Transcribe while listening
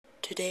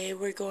Today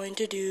we're going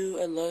to do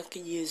a look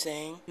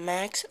using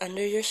MAC's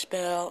Under Your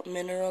Spell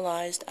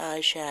Mineralized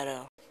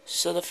Eyeshadow.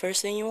 So the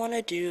first thing you want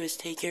to do is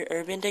take your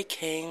Urban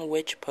Decaying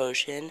Witch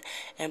Potion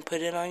and put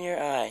it on your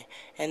eye,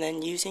 and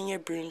then using your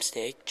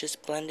broomstick,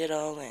 just blend it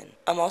all in.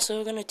 I'm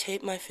also going to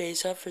tape my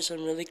face up for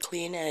some really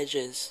clean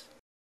edges.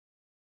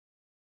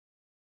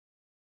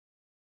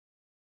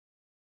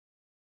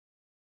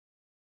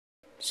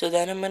 So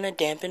then I'm going to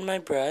dampen my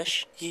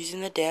brush.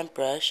 Using the damp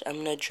brush,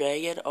 I'm going to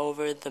drag it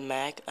over the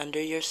MAC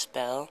Under Your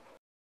Spell.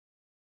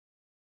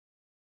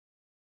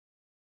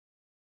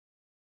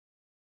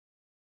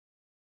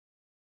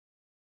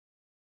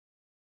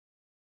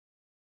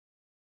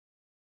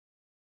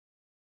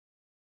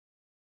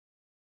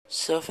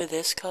 So for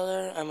this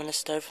color, I'm going to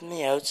start from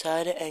the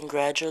outside and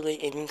gradually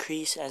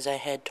increase as I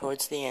head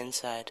towards the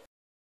inside.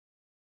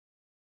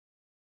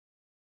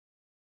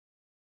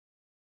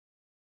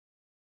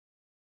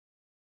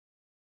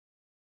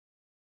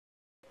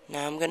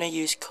 Now I'm going to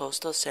use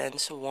Coastal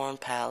Scents Warm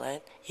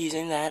Palette.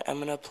 Using that, I'm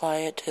going to apply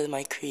it to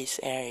my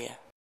crease area.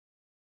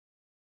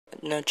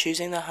 Now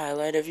choosing the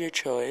highlight of your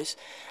choice,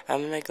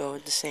 I'm going to go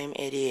with the same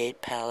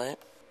 88 palette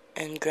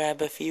and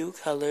grab a few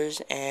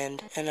colors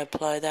and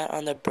apply that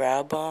on the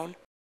brow bone.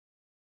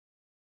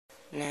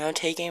 Now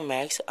taking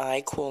MAC's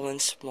Eye Cool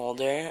and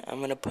Smolder, I'm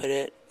going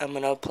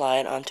to apply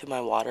it onto my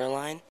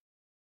waterline.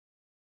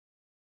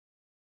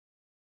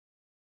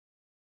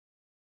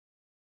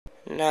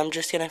 Now I'm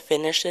just going to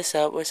finish this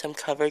up with some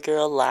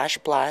CoverGirl Lash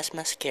Blast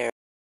Mascara.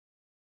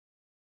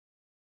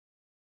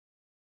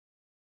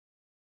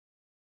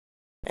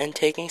 And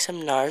taking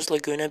some NARS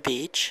Laguna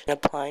Beach and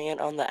applying it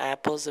on the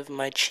apples of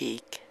my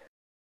cheek.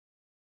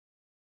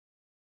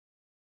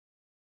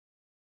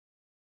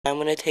 I'm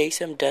going to take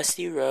some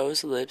Dusty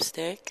Rose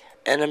lipstick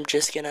and I'm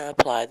just going to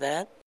apply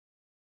that.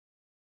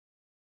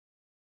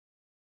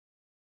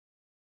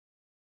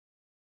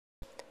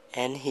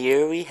 And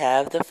here we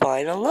have the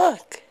final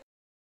look.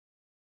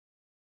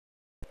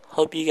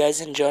 Hope you guys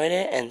enjoyed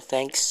it, and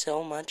thanks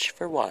so much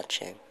for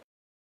watching.